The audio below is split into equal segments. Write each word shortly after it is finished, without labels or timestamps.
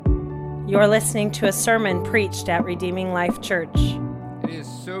You're listening to a sermon preached at Redeeming Life Church. It is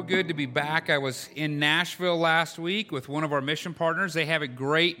so good to be back. I was in Nashville last week with one of our mission partners. They have a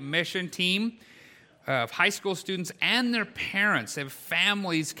great mission team of high school students and their parents. They have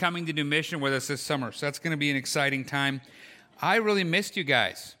families coming to do mission with us this summer, so that's going to be an exciting time. I really missed you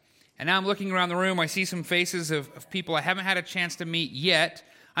guys. And now I'm looking around the room. I see some faces of people I haven't had a chance to meet yet.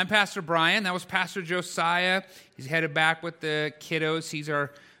 I'm Pastor Brian. That was Pastor Josiah. He's headed back with the kiddos. He's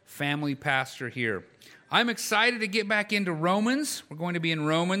our family pastor here. I'm excited to get back into Romans. We're going to be in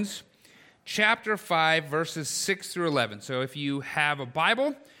Romans chapter 5, verses 6 through 11. So if you have a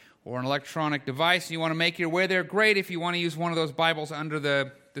Bible or an electronic device and you want to make your way there, great. If you want to use one of those Bibles under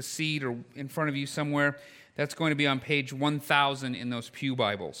the seat or in front of you somewhere, that's going to be on page 1000 in those pew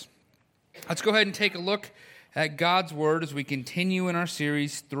Bibles. Let's go ahead and take a look at God's Word as we continue in our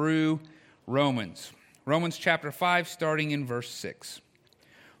series through Romans. Romans chapter 5, starting in verse 6.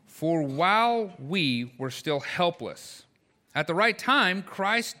 For while we were still helpless, at the right time,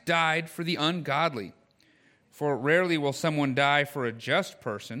 Christ died for the ungodly. For rarely will someone die for a just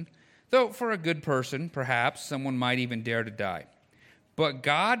person, though for a good person, perhaps, someone might even dare to die. But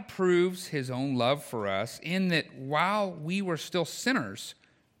God proves his own love for us in that while we were still sinners,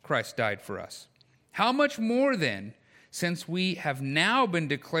 Christ died for us. How much more then, since we have now been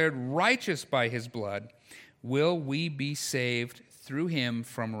declared righteous by his blood, will we be saved through him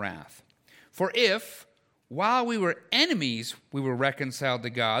from wrath? For if, while we were enemies, we were reconciled to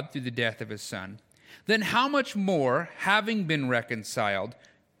God through the death of his Son, then how much more, having been reconciled,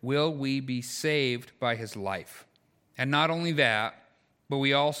 will we be saved by his life? And not only that, but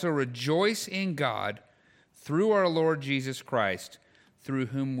we also rejoice in God through our Lord Jesus Christ, through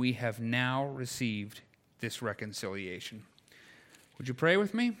whom we have now received this reconciliation. Would you pray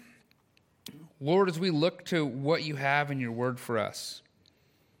with me? Lord, as we look to what you have in your word for us,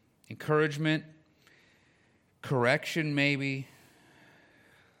 encouragement, correction maybe,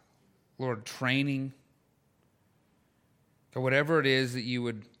 Lord, training, or whatever it is that you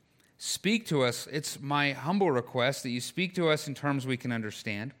would speak to us, it's my humble request that you speak to us in terms we can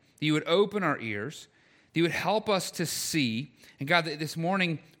understand, that you would open our ears, that you would help us to see, and God, that this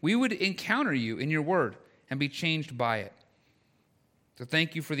morning we would encounter you in your word and be changed by it. So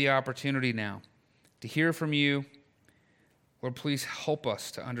thank you for the opportunity now to hear from you. Lord, please help us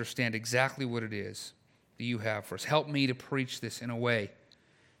to understand exactly what it is that you have for us. Help me to preach this in a way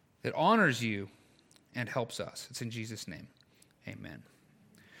that honors you and helps us. It's in Jesus' name. Amen.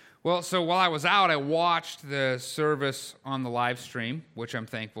 Well, so while I was out, I watched the service on the live stream, which I'm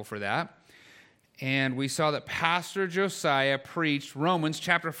thankful for that. And we saw that Pastor Josiah preached Romans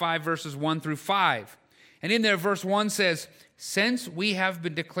chapter 5, verses 1 through 5. And in there, verse 1 says, since we have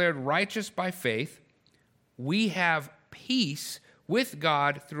been declared righteous by faith, we have peace with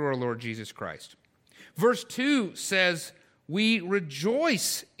God through our Lord Jesus Christ. Verse 2 says, we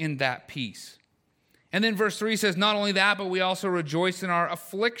rejoice in that peace. And then verse 3 says, not only that, but we also rejoice in our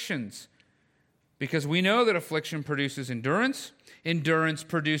afflictions, because we know that affliction produces endurance, endurance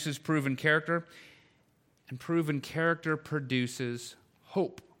produces proven character, and proven character produces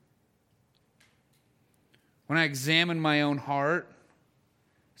hope. When I examine my own heart,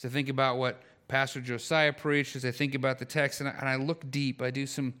 as I think about what Pastor Josiah preached, as I think about the text, and I look deep, I do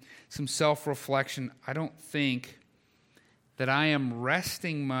some self-reflection, I don't think that I am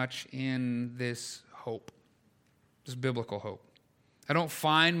resting much in this hope, this biblical hope. I don't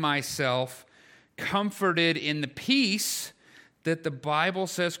find myself comforted in the peace that the Bible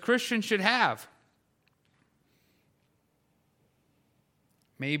says Christians should have.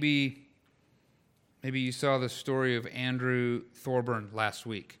 Maybe you saw the story of Andrew Thorburn last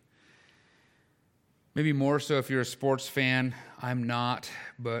week. Maybe more so if you're a sports fan. I'm not,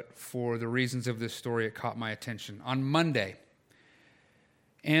 but for the reasons of this story, it caught my attention. On Monday,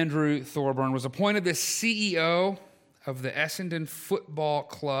 Andrew Thorburn was appointed the CEO of the Essendon Football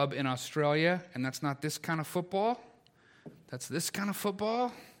Club in Australia, and that's not this kind of football. That's this kind of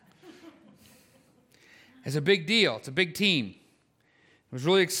football. It's a big deal. It's a big team. It was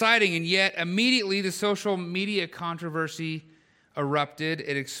really exciting, and yet immediately the social media controversy erupted.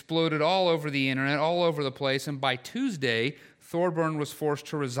 It exploded all over the internet, all over the place, and by Tuesday, Thorburn was forced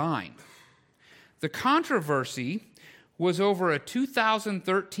to resign. The controversy was over a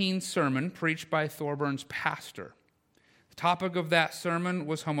 2013 sermon preached by Thorburn's pastor. The topic of that sermon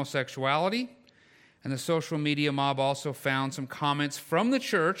was homosexuality, and the social media mob also found some comments from the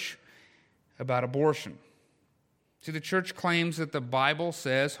church about abortion. See, the church claims that the Bible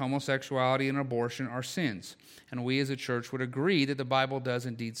says homosexuality and abortion are sins, and we as a church would agree that the Bible does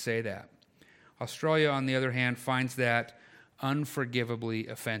indeed say that. Australia, on the other hand, finds that unforgivably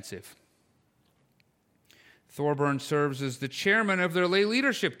offensive. Thorburn serves as the chairman of their lay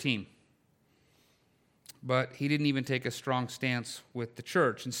leadership team. But he didn't even take a strong stance with the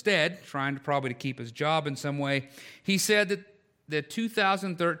church. Instead, trying to keep his job in some way, he said that the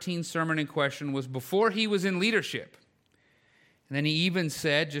 2013 sermon in question was before he was in leadership. And then he even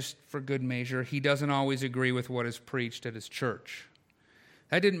said, just for good measure, he doesn't always agree with what is preached at his church.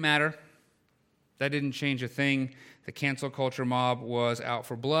 That didn't matter. That didn't change a thing. The cancel culture mob was out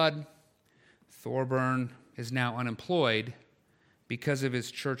for blood. Thorburn is now unemployed because of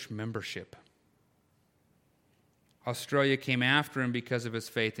his church membership. Australia came after him because of his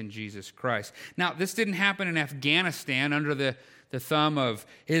faith in Jesus Christ. Now, this didn't happen in Afghanistan under the thumb of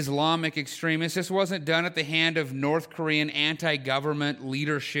Islamic extremists. This wasn't done at the hand of North Korean anti-government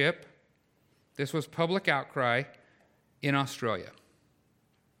leadership. This was public outcry in Australia.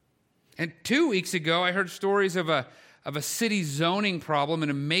 And 2 weeks ago, I heard stories of a city zoning problem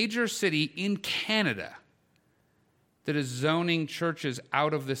in a major city in Canada that is zoning churches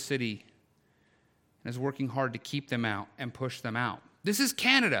out of the city and is working hard to keep them out and push them out. This is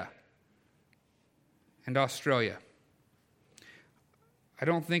Canada and Australia. I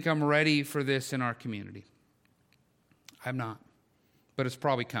don't think I'm ready for this in our community. I'm not, but it's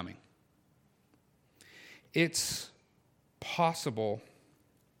probably coming. It's possible,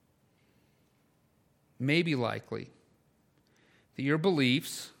 maybe likely, that your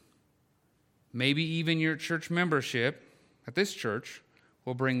beliefs, maybe even your church membership at this church,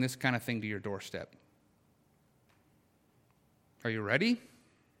 will bring this kind of thing to your doorstep. Are you ready?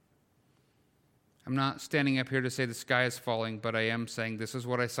 I'm not standing up here to say the sky is falling, but I am saying this is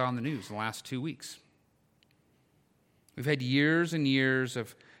what I saw in the news in the last 2 weeks. We've had years and years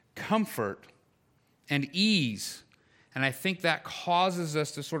of comfort and ease, and I think that causes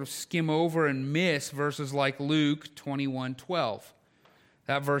us to sort of skim over and miss verses like Luke 21:12.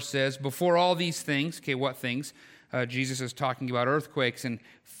 That verse says, before all these things, okay, what things? Jesus is talking about earthquakes and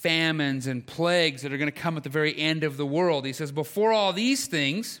famines and plagues that are going to come at the very end of the world. He says, before all these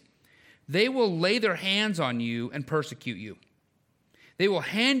things, they will lay their hands on you and persecute you. They will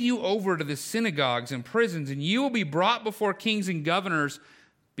hand you over to the synagogues and prisons, and you will be brought before kings and governors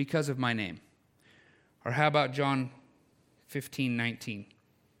because of my name. Or how about John 15:19?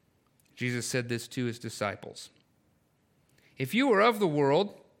 Jesus said this to his disciples. If you were of the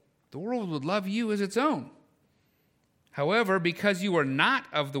world would love you as its own. However, because you are not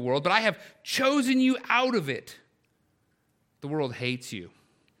of the world, but I have chosen you out of it, the world hates you.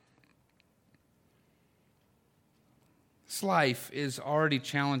 This life is already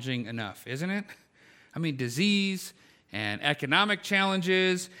challenging enough, isn't it? I mean, disease and economic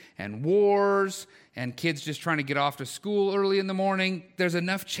challenges and wars and kids just trying to get off to school early in the morning. There's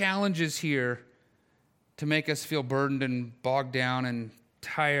enough challenges here to make us feel burdened and bogged down and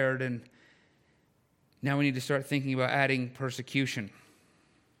tired, and now we need to start thinking about adding persecution.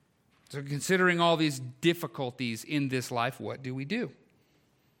 So considering all these difficulties in this life, what do we do?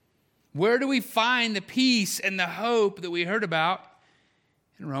 Where do we find the peace and the hope that we heard about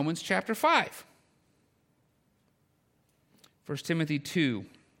in Romans chapter 5? 1 Timothy 2,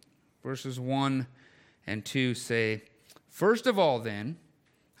 verses 1 and 2 say, first of all then,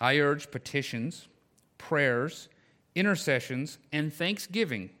 I urge petitions, prayers, intercessions, and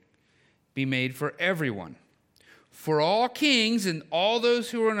thanksgiving be made for everyone, for all kings and all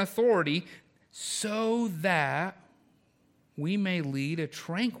those who are in authority, so that we may lead a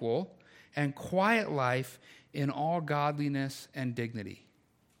tranquil and quiet life in all godliness and dignity.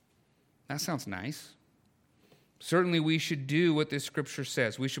 That sounds nice. Certainly we should do what this scripture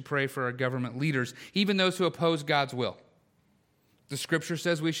says. We should pray for our government leaders, even those who oppose God's will. The scripture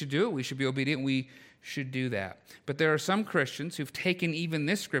says we should do it. We should be obedient. We should do that. But there are some Christians who've taken even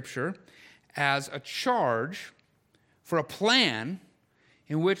this scripture as a charge for a plan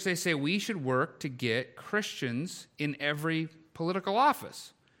in which they say we should work to get Christians in every political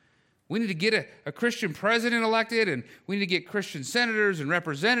office. We need to get a Christian president elected, and we need to get Christian senators and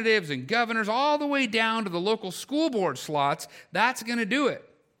representatives and governors all the way down to the local school board slots. That's going to do it.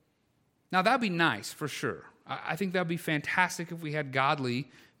 Now, that'd be nice for sure. I think that'd be fantastic if we had godly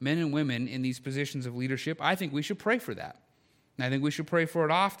men and women in these positions of leadership. I think we should pray for that. And I think we should pray for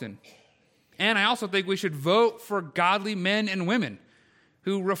it often. And I also think we should vote for godly men and women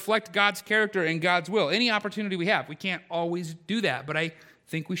who reflect God's character and God's will. Any opportunity we have. We can't always do that, but I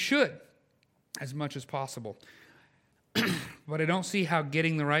think we should as much as possible. But I don't see how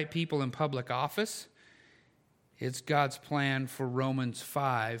getting the right people in public office is God's plan for Romans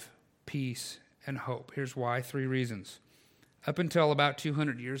 5, peace and hope. Here's why. 3 reasons. Up until about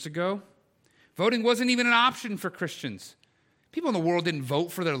 200 years ago, voting wasn't even an option for Christians. People in the world didn't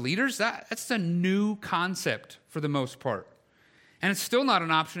vote for their leaders. That's a new concept for the most part. And it's still not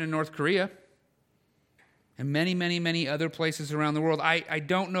an option in North Korea and many, many, many other places around the world. I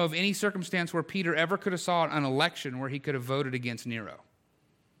don't know of any circumstance where Peter ever could have saw an election where he could have voted against Nero.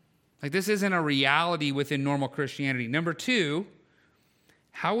 Like, this isn't a reality within normal Christianity. Number two,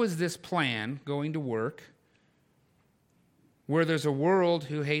 how is this plan going to work where there's a world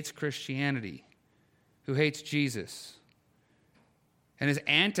who hates Christianity, who hates Jesus, and is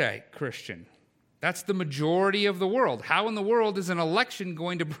anti-Christian? That's the majority of the world. How in the world is an election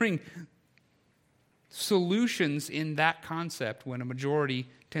going to bring solutions in that concept when a majority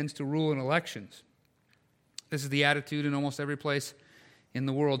tends to rule in elections? This is the attitude in almost every place in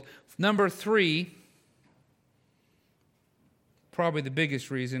the world. Number three, probably the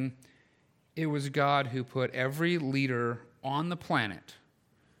biggest reason, it was God who put every leader on the planet,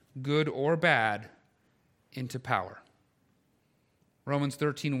 good or bad, into power. Romans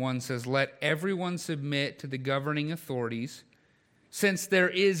 13:1 says, "Let everyone submit to the governing authorities, since there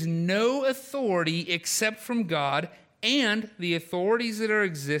is no authority except from God, and the authorities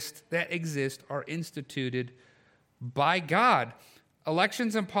that exist are instituted by God."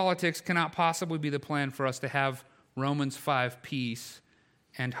 Elections and politics cannot possibly be the plan for us to have Romans 5 peace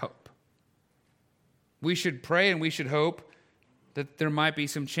and hope. We should pray and we should hope that there might be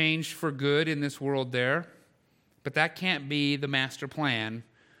some change for good in this world there, but that can't be the master plan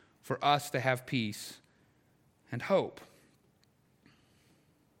for us to have peace and hope.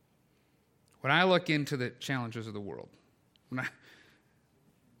 When I look into the challenges of the world, when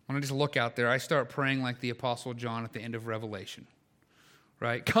I just look out there, I start praying like the Apostle John at the end of Revelation.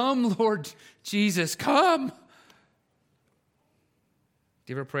 Right? Come, Lord Jesus, come. Do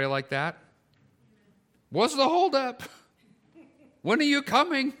you ever pray like that? What's the holdup? When are you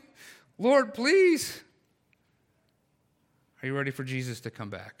coming? Lord, please. Are you ready for Jesus to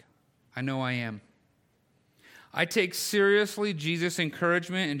come back? I know I am. I take seriously Jesus'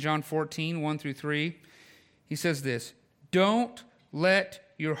 encouragement in John 14:1-3. He says this, "Don't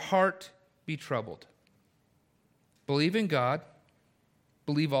let your heart be troubled. Believe in God.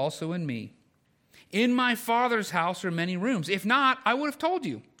 Believe also in me. In my Father's house are many rooms. If not, I would have told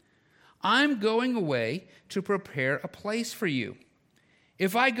you. I'm going away to prepare a place for you.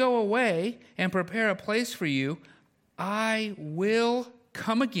 If I go away and prepare a place for you, I will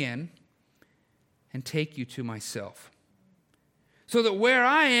come again and take you to myself, so that where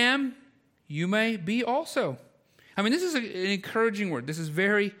I am, you may be also." I mean, this is an encouraging word. This is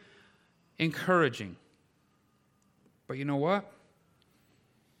very encouraging. But you know what?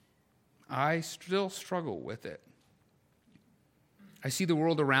 I still struggle with it. I see the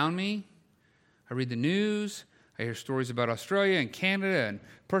world around me. I read the news. I hear stories about Australia and Canada and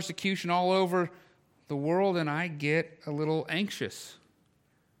persecution all over the world, and I get a little anxious.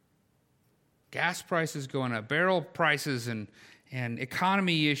 Gas prices going up, barrel prices, and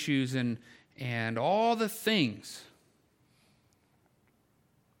economy issues, and all the things.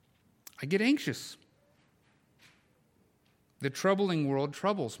 I get anxious. The troubling world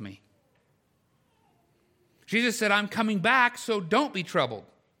troubles me. Jesus said, "I'm coming back, so don't be troubled."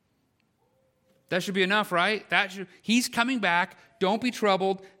 That should be enough, right? He's coming back. Don't be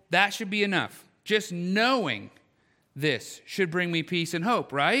troubled. That should be enough. Just knowing this should bring me peace and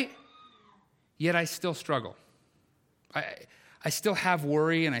hope, right? Yet I still struggle. I still have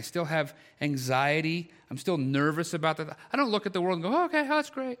worry and I still have anxiety. I'm still nervous about that. I don't look at the world and go, "Oh, okay, that's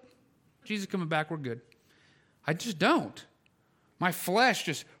great. Jesus coming back, we're good." I just don't. My flesh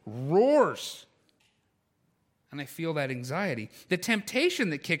just roars. And I feel that anxiety. The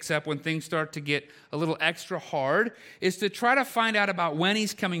temptation that kicks up when things start to get a little extra hard is to try to find out about when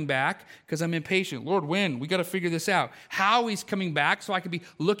he's coming back, because I'm impatient. Lord, when? We got to figure this out. How he's coming back, so I could be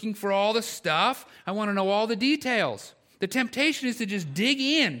looking for all the stuff. I want to know all the details. The temptation is to just dig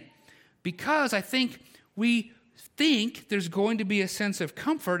in, because I think we think there's going to be a sense of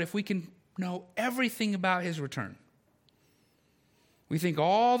comfort if we can know everything about his return. We think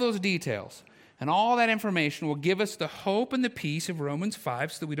all those details and all that information will give us the hope and the peace of Romans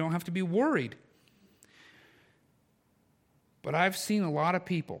 5 so that we don't have to be worried. But I've seen a lot of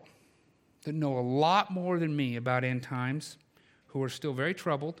people that know a lot more than me about end times who are still very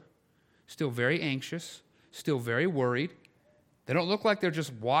troubled, still very anxious, still very worried. They don't look like they're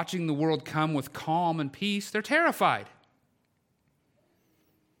just watching the world come with calm and peace. They're terrified.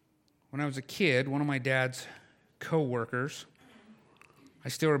 When I was a kid, one of my dad's co-workers, I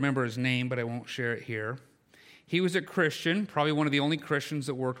still remember his name, but I won't share it here. He was a Christian, probably one of the only Christians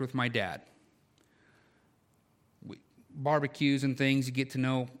that worked with my dad. Barbecues and things, you get to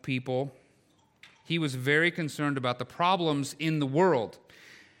know people. He was very concerned about the problems in the world.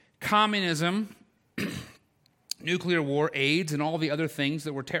 Communism, nuclear war, AIDS, and all the other things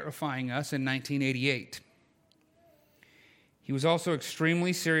that were terrifying us in 1988. He was also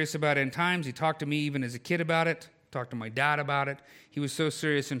extremely serious about end times. He talked to me even as a kid about it, talked to my dad about it. He was so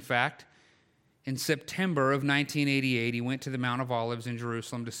serious, in fact, in September of 1988, he went to the Mount of Olives in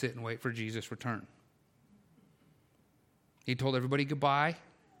Jerusalem to sit and wait for Jesus' return. He told everybody goodbye.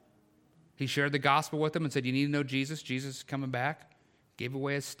 He shared the gospel with them and said, you need to know Jesus. Jesus is coming back. Gave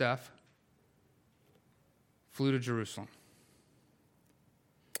away his stuff. Flew to Jerusalem.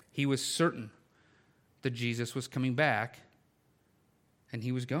 He was certain that Jesus was coming back, and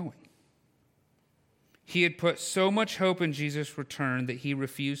he was going. He had put so much hope in Jesus' return that he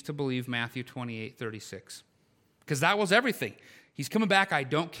refused to believe Matthew 28:36. Because that was everything. He's coming back. I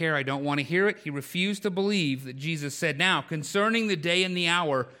don't care. I don't want to hear it. He refused to believe that Jesus said, now, concerning the day and the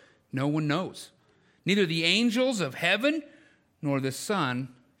hour, no one knows. Neither the angels of heaven nor the Son,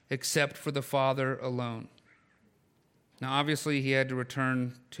 except for the Father alone. Now, obviously, he had to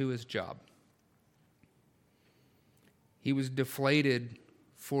return to his job. He was deflated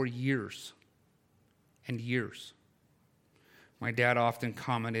for years and years. My dad often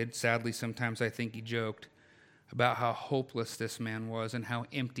commented, sadly sometimes I think he joked, about how hopeless this man was and how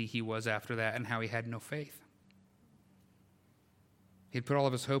empty he was after that and how he had no faith. He'd put all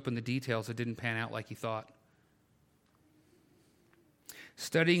of his hope in the details that didn't pan out like he thought.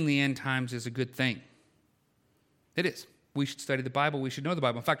 Studying the end times is a good thing. It is. We should study the Bible. We should know the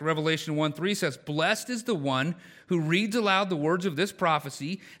Bible. In fact, Revelation 1:3 says, blessed is the one who reads aloud the words of this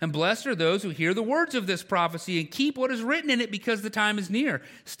prophecy, and blessed are those who hear the words of this prophecy and keep what is written in it because the time is near.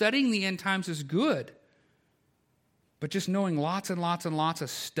 Studying the end times is good. But just knowing lots and lots and lots of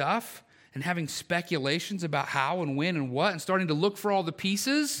stuff and having speculations about how and when and what and starting to look for all the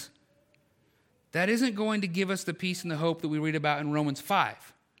pieces, that isn't going to give us the peace and the hope that we read about in Romans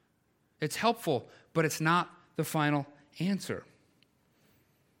 5. It's helpful, but it's not the final answer.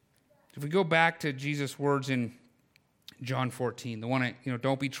 If we go back to Jesus' words in John 14, the one,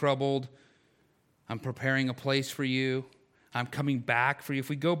 don't be troubled. I'm preparing a place for you. I'm coming back for you. If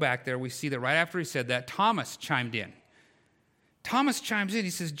we go back there, we see that right after he said that, Thomas chimed in. Thomas chimes in. He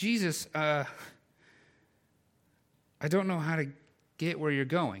says, Jesus, I don't know how to get where you're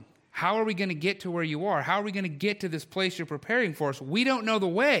going. How are we going to get to where you are? How are we going to get to this place you're preparing for us? We don't know the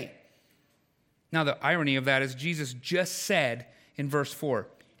way. Now, the irony of that is Jesus just said in verse 4,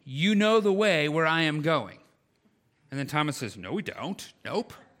 you know the way where I am going. And then Thomas says, no, we don't.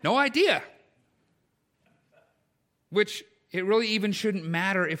 Nope. No idea. Which it really even shouldn't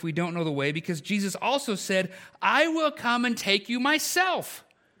matter if we don't know the way, because Jesus also said, I will come and take you myself.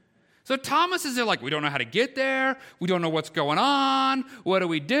 So Thomas is there like, we don't know how to get there. We don't know what's going on. What do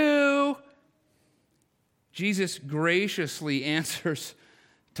we do? Jesus graciously answers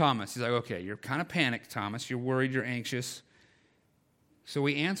Thomas. He's like, okay, you're kind of panicked, Thomas. You're worried, you're anxious. So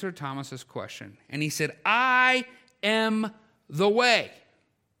we answered Thomas's question, and he said, I am the way.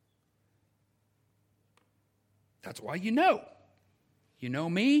 That's why you know. You know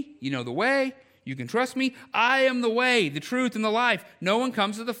me, you know the way, you can trust me. I am the way, the truth, and the life. No one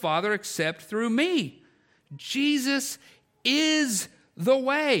comes to the Father except through me. Jesus is the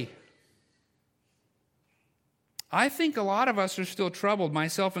way. I think a lot of us are still troubled,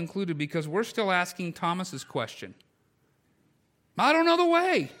 myself included, because we're still asking Thomas's question. I don't know the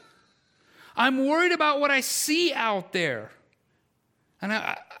way. I'm worried about what I see out there. And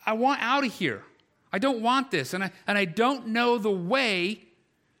I want out of here. I don't want this. And I don't know the way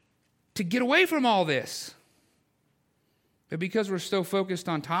to get away from all this. But because we're so focused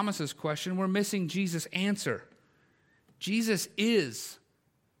on Thomas's question, we're missing Jesus' answer. Jesus is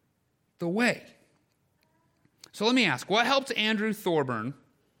the way. So let me ask, what helped Andrew Thorburn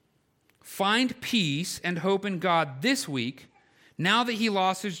find peace and hope in God this week now that he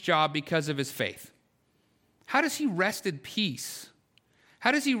lost his job because of his faith? How does he rest in peace?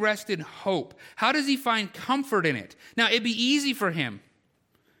 How does he rest in hope? How does he find comfort in it? Now, it'd be easy for him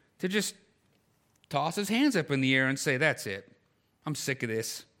to just toss his hands up in the air and say, that's it. I'm sick of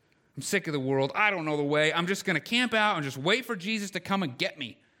this. I'm sick of the world. I don't know the way. I'm just going to camp out and just wait for Jesus to come and get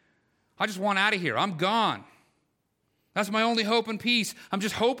me. I just want out of here. I'm gone. That's my only hope and peace. I'm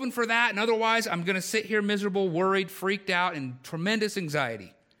just hoping for that, and otherwise I'm going to sit here miserable, worried, freaked out, in tremendous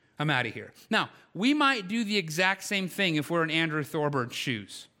anxiety. I'm out of here. Now, we might do the exact same thing if we're in Andrew Thorburn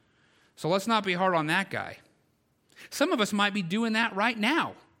shoes. So let's not be hard on that guy. Some of us might be doing that right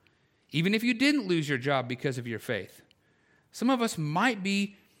now, even if you didn't lose your job because of your faith. Some of us might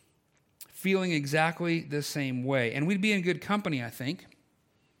be feeling exactly the same way, and we'd be in good company, I think.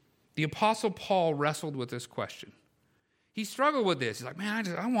 The Apostle Paul wrestled with this question. He struggled with this. He's like, man,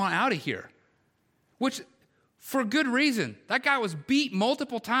 I want out of here. Which, for good reason. That guy was beat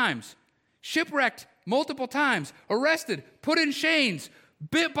multiple times, shipwrecked multiple times, arrested, put in chains,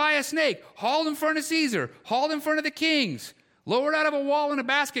 bit by a snake, hauled in front of Caesar, hauled in front of the kings, lowered out of a wall in a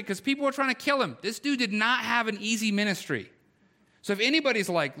basket because people were trying to kill him. This dude did not have an easy ministry. So if anybody's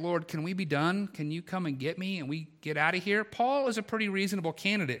like, Lord, can we be done? Can you come and get me and we get out of here? Paul is a pretty reasonable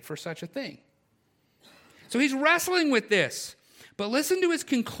candidate for such a thing. So he's wrestling with this. But listen to his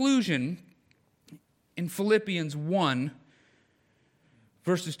conclusion in Philippians 1,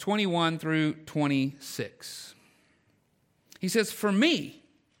 verses 21 through 26. He says, for me,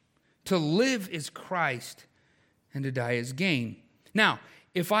 to live is Christ, and to die is gain. Now,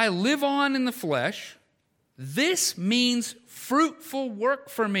 if I live on in the flesh, this means fruitful work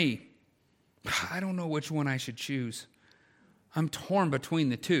for me. I don't know which one I should choose. I'm torn between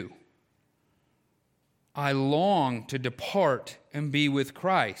the two. I long to depart and be with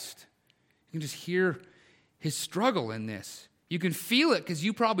Christ. You can just hear his struggle in this. You can feel it because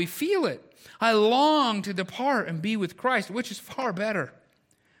you probably feel it. I long to depart and be with Christ, which is far better.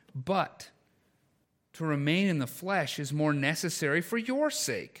 But to remain in the flesh is more necessary for your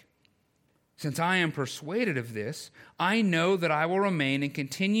sake. Since I am persuaded of this, I know that I will remain and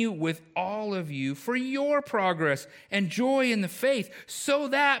continue with all of you for your progress and joy in the faith, so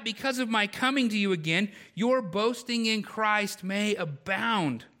that because of my coming to you again, your boasting in Christ may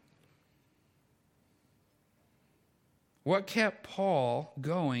abound. What kept Paul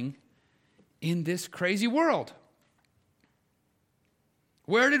going in this crazy world?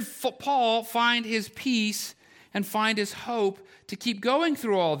 Where did Paul find his peace and find his hope to keep going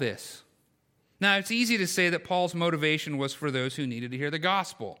through all this? Now, it's easy to say that Paul's motivation was for those who needed to hear the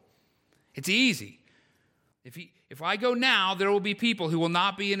gospel. It's easy. If I go now, there will be people who will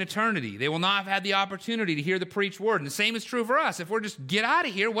not be in eternity. They will not have had the opportunity to hear the preached word. And the same is true for us. If we're just get out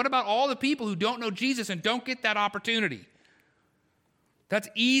of here, what about all the people who don't know Jesus and don't get that opportunity? That's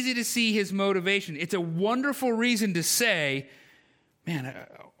easy to see his motivation. It's a wonderful reason to say, man,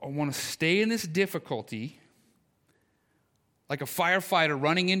 I want to stay in this difficulty like a firefighter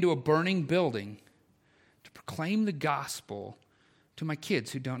running into a burning building to proclaim the gospel to my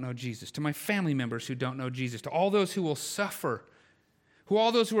kids who don't know Jesus, to my family members who don't know Jesus, to all those who will suffer,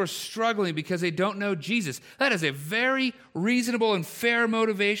 all those who are struggling because they don't know Jesus. That is a very reasonable and fair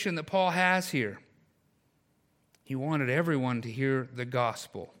motivation that Paul has here. He wanted everyone to hear the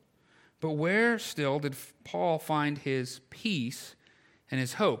gospel. But where still did Paul find his peace and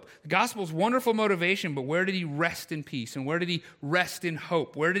his hope? The gospel's wonderful motivation, but where did he rest in peace? And where did he rest in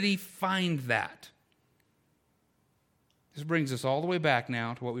hope? Where did he find that? This brings us all the way back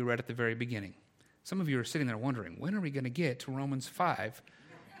now to what we read at the very beginning. Some of you are sitting there wondering, when are we going to get to Romans 5,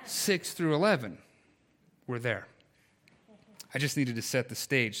 6 through 11? We're there. I just needed to set the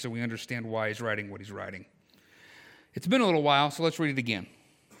stage so we understand why he's writing what he's writing. It's been a little while, so let's read it again.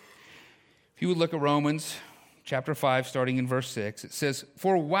 If you would look at Romans chapter 5, starting in verse 6, it says,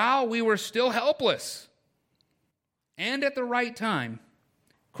 for while we were still helpless, and at the right time,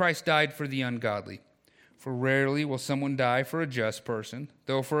 Christ died for the ungodly. For rarely will someone die for a just person,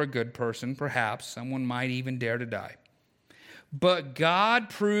 though for a good person, perhaps, someone might even dare to die. But God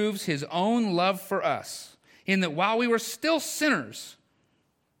proves his own love for us, in that while we were still sinners,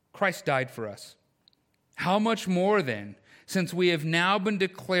 Christ died for us. How much more then, since we have now been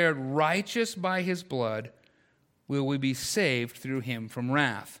declared righteous by his blood, will we be saved through him from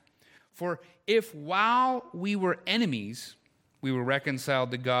wrath? For if while we were enemies, we were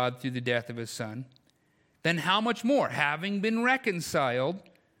reconciled to God through the death of his Son, then how much more, having been reconciled,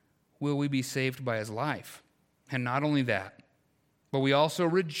 will we be saved by his life? And not only that, but we also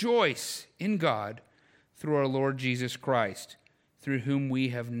rejoice in God through our Lord Jesus Christ, through whom we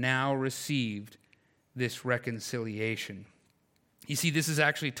have now received this reconciliation. You see, this is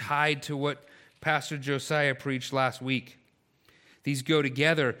actually tied to what Pastor Josiah preached last week. These go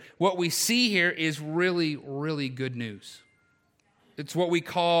together. What we see here is really, really good news. It's what we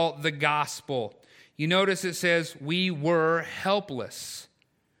call the gospel. You notice it says, we were helpless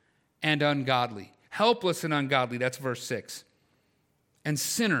and ungodly. Helpless and ungodly, that's verse 6. And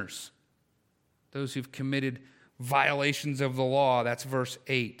sinners, those who've committed violations of the law, that's verse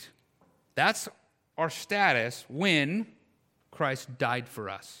 8. That's our status when Christ died for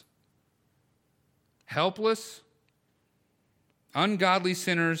us. Helpless, ungodly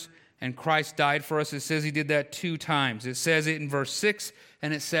sinners, and Christ died for us. It says he did that 2 times. It says it in verse 6,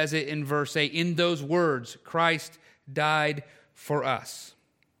 and it says it in verse 8. In those words, Christ died for us.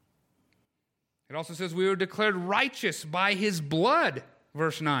 It also says we were declared righteous by his blood,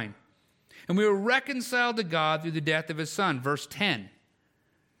 verse 9. And we were reconciled to God through the death of his Son. Verse 10.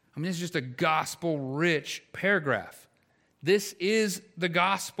 I mean, this is just a gospel-rich paragraph. This is the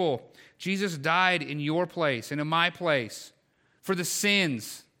gospel. Jesus died in your place and in my place for the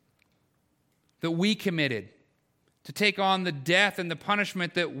sins that we committed, to take on the death and the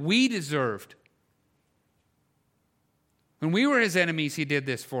punishment that we deserved. When we were his enemies, he did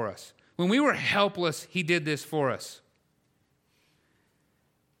this for us. When we were helpless, he did this for us.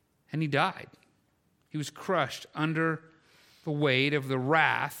 And he died. He was crushed under the weight of the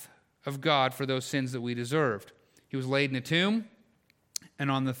wrath of God for those sins that we deserved. He was laid in a tomb,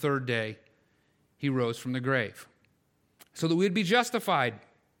 and on the third day, he rose from the grave so that we'd be justified.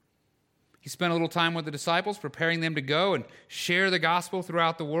 He spent a little time with the disciples, preparing them to go and share the gospel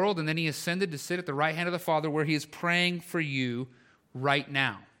throughout the world, and then he ascended to sit at the right hand of the Father where he is praying for you right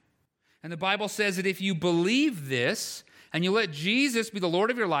now. And the Bible says that if you believe this and you let Jesus be the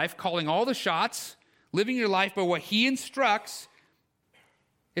Lord of your life, calling all the shots, living your life by what he instructs,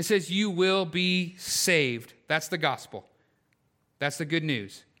 it says you will be saved. That's the gospel. That's the good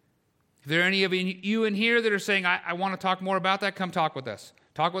news. If there are any of you in here that are saying, I want to talk more about that, come talk with us.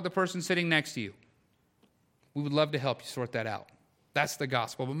 Talk with the person sitting next to you. We would love to help you sort that out. That's the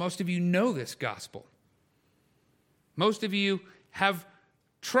gospel. But most of you know this gospel. Most of you have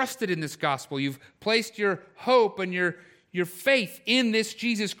trusted in this gospel. You've placed your hope and your faith in this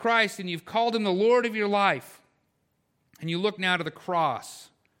Jesus Christ, and you've called him the Lord of your life. And you look now to the cross,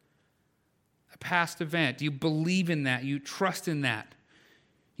 a past event. Do you believe in that? You trust in that?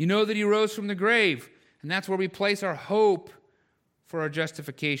 You know that he rose from the grave, and that's where we place our hope for our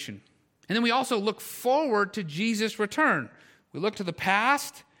justification. And then we also look forward to Jesus' return. We look to the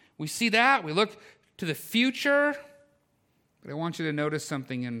past, we see that. We look to the future. But I want you to notice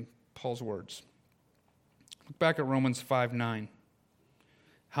something in Paul's words. Look back at Romans 5:9.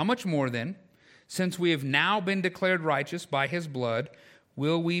 How much more then, since we have now been declared righteous by his blood,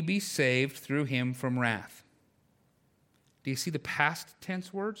 will we be saved through him from wrath? Do you see the past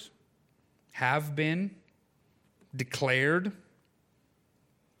tense words? Have been, declared.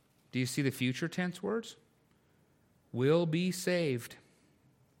 Do you see the future tense words? Will be saved.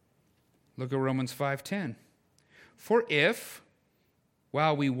 Look at Romans 5:10. For if,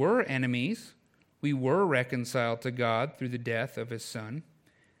 while we were enemies, we were reconciled to God through the death of his Son,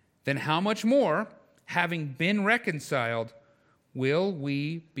 then how much more, having been reconciled, will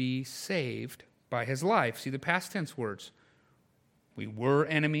we be saved by his life? See the past tense words. We were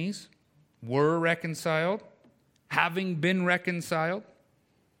enemies, were reconciled, having been reconciled.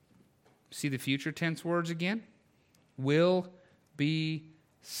 See the future tense words again? Will be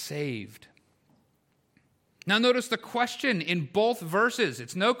saved. Now notice the question in both verses.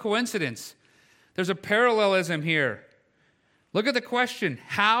 It's no coincidence. There's a parallelism here. Look at the question.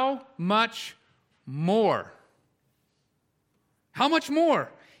 How much more? How much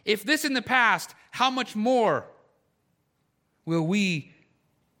more? If this in the past, how much more will we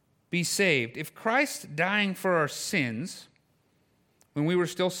be saved? If Christ dying for our sins, when we were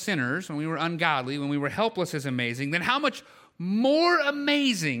still sinners, when we were ungodly, when we were helpless is amazing, then how much more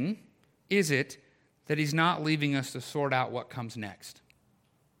amazing is it that he's not leaving us to sort out what comes next?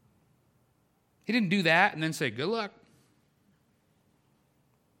 He didn't do that and then say, good luck.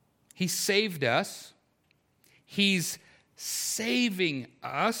 He saved us. He's saving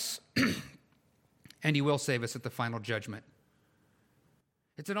us. And he will save us at the final judgment.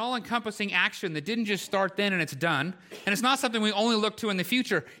 It's an all-encompassing action that didn't just start then and it's done. And it's not something we only look to in the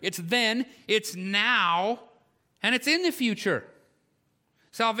future. It's then, it's now, and it's in the future.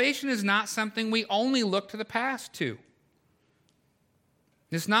 Salvation is not something we only look to the past to.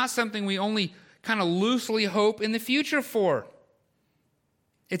 It's not something we only kind of loosely hope in the future for.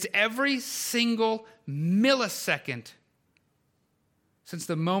 It's every single millisecond since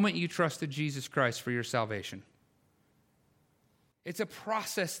the moment you trusted Jesus Christ for your salvation. It's a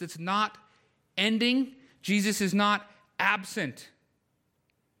process that's not ending. Jesus is not absent.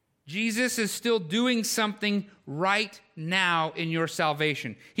 Jesus is still doing something right now in your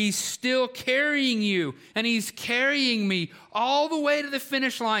salvation. He's still carrying you, and he's carrying me all the way to the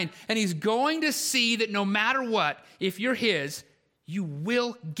finish line, and he's going to see that no matter what, if you're his, you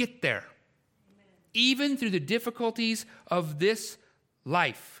will get there. Amen. Even through the difficulties of this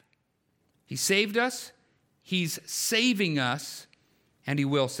life. He saved us, he's saving us, and he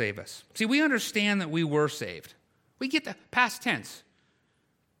will save us. See, we understand that we were saved. We get the past tense.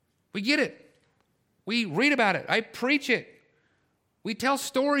 We get it. We read about it. I preach it. We tell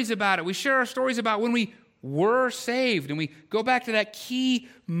stories about it. We share our stories about when we were saved, and we go back to that key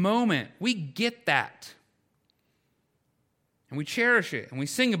moment. We get that. And we cherish it and we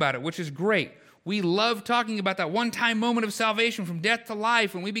sing about it, which is great. We love talking about that one-time moment of salvation from death to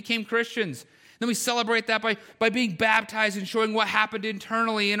life when we became Christians. Then we celebrate that by being baptized and showing what happened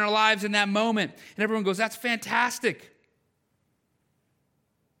internally in our lives in that moment. And everyone goes, that's fantastic.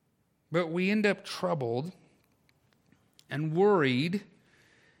 But we end up troubled and worried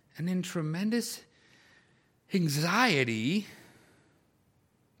and in tremendous anxiety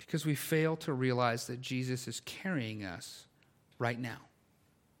because we fail to realize that Jesus is carrying us right now.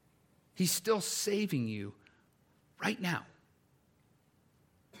 He's still saving you right now.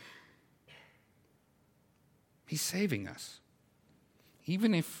 He's saving us.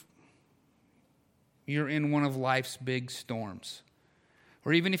 Even if you're in one of life's big storms,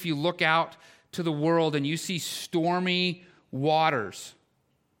 or even if you look out to the world and you see stormy waters,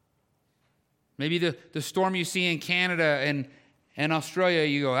 maybe the storm you see in Canada and Australia,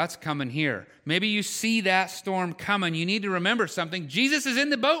 you go, that's coming here. Maybe you see that storm coming. You need to remember something. Jesus is in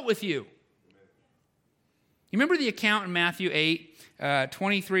the boat with you. You remember the account in Matthew 8,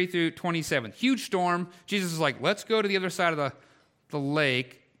 23 through 27. Huge storm. Jesus is like, let's go to the other side of the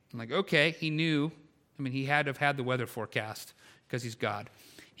lake. I'm like, okay, he knew. I mean, he had to have had the weather forecast because he's God.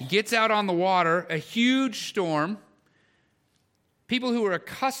 He gets out on the water, a huge storm. People who were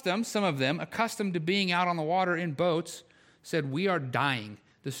accustomed, some of them, accustomed to being out on the water in boats, said, we are dying.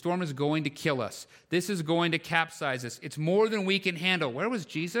 The storm is going to kill us. This is going to capsize us. It's more than we can handle. Where was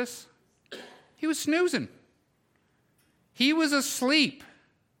Jesus? He was snoozing. He was asleep.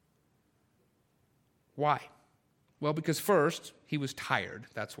 Why? Well, because first, he was tired.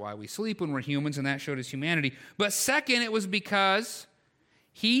 That's why we sleep when we're humans, and that showed his humanity. But second, it was because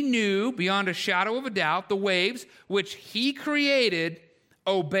he knew beyond a shadow of a doubt the waves, which he created,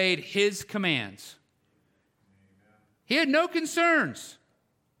 obeyed his commands. He had no concerns.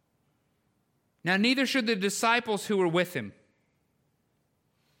 Now, neither should the disciples who were with him,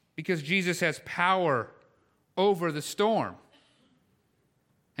 because Jesus has power over the storm.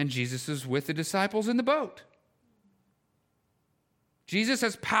 And Jesus is with the disciples in the boat. Jesus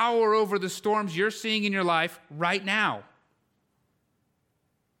has power over the storms you're seeing in your life right now.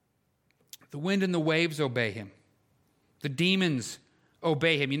 The wind and the waves obey him. The demons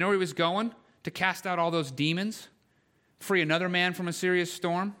obey him. You know where he was going? To cast out all those demons? Free another man from a serious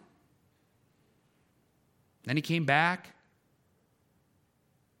storm? Then he came back.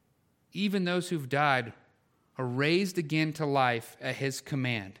 Even those who've died are raised again to life at his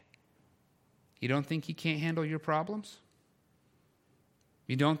command. You don't think he can't handle your problems?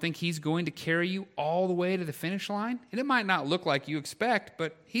 You don't think he's going to carry you all the way to the finish line? And it might not look like you expect,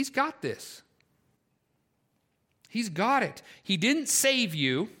 but he's got this. He's got it. He didn't save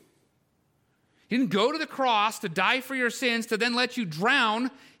you. He didn't go to the cross to die for your sins to then let you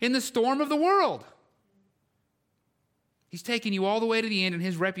drown in the storm of the world. He's taken you all the way to the end, and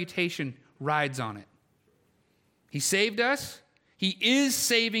his reputation rides on it. He saved us. He is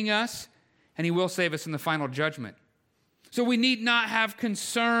saving us, and he will save us in the final judgment. So we need not have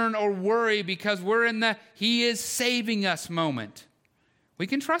concern or worry because we're in the he is saving us moment. We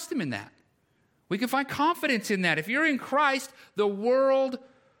can trust him in that. We can find confidence in that. If you're in Christ, the world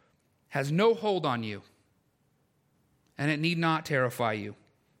has no hold on you, and it need not terrify you.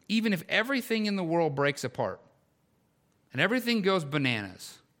 Even if everything in the world breaks apart and everything goes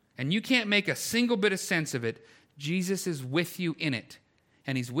bananas and you can't make a single bit of sense of it, Jesus is with you in it,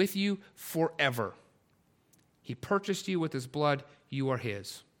 and he's with you forever. He purchased you with his blood. You are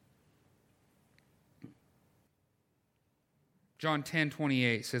his. John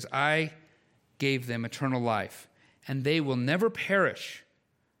 10:28 says, I gave them eternal life, and they will never perish.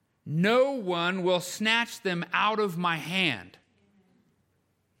 No one will snatch them out of my hand.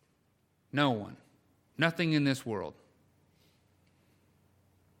 No one. Nothing in this world.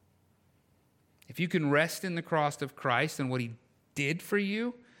 If you can rest in the cross of Christ and what he did for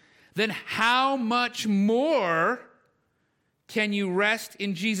you, then how much more can you rest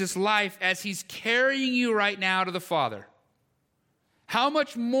in Jesus' life as he's carrying you right now to the Father? How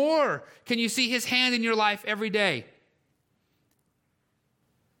much more can you see his hand in your life every day?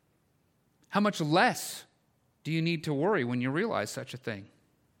 How much less do you need to worry when you realize such a thing?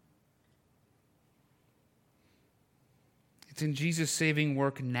 It's in Jesus' saving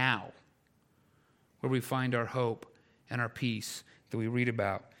work now where we find our hope and our peace that we read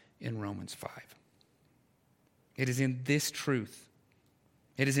about in Romans 5. It is in this truth,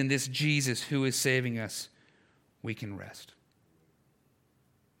 it is in this Jesus who is saving us, we can rest.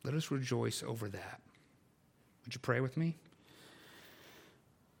 Let us rejoice over that. Would you pray with me?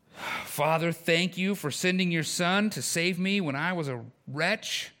 Father, thank you for sending your Son to save me when I was a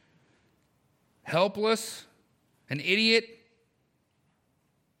wretch, helpless, an idiot,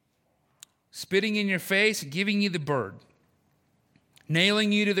 spitting in your face, giving you the bird,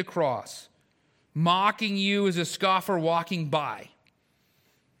 nailing you to the cross, mocking you as a scoffer walking by.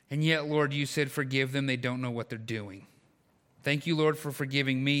 And yet, Lord, you said, forgive them. They don't know what they're doing. Thank you, Lord, for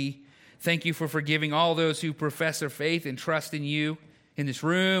forgiving me. Thank you for forgiving all those who profess their faith and trust in you in this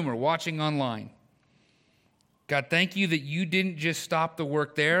room or watching online. God, thank you that you didn't just stop the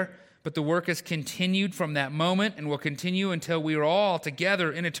work there, but the work has continued from that moment and will continue until we are all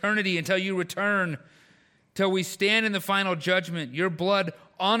together in eternity, until you return, till we stand in the final judgment, your blood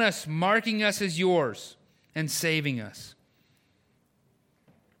on us, marking us as yours and saving us.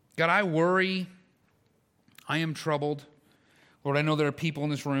 God, I worry. I am troubled. Lord, I know there are people in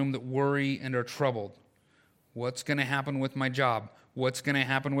this room that worry and are troubled. What's going to happen with my job? What's going to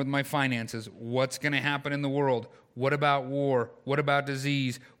happen with my finances? What's going to happen in the world? What about war? What about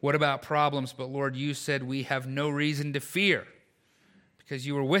disease? What about problems? But Lord, you said we have no reason to fear because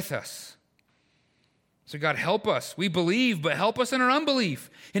you are with us. So God, help us. We believe, but help us in our unbelief.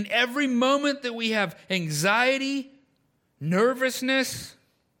 In every moment that we have anxiety, nervousness,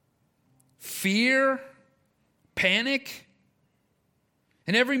 fear, panic,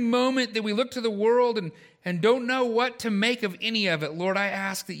 in every moment that we look to the world and don't know what to make of any of it, Lord, I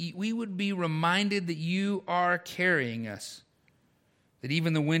ask that we would be reminded that you are carrying us, that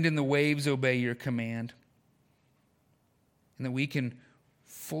even the wind and the waves obey your command, and that we can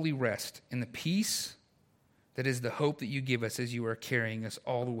fully rest in the peace that is the hope that you give us as you are carrying us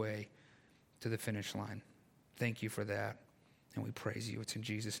all the way to the finish line. Thank you for that, and we praise you. It's in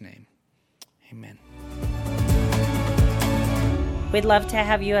Jesus' name. Amen. We'd love to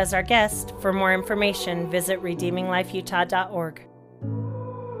have you as our guest. For more information, visit redeeminglifeutah.org.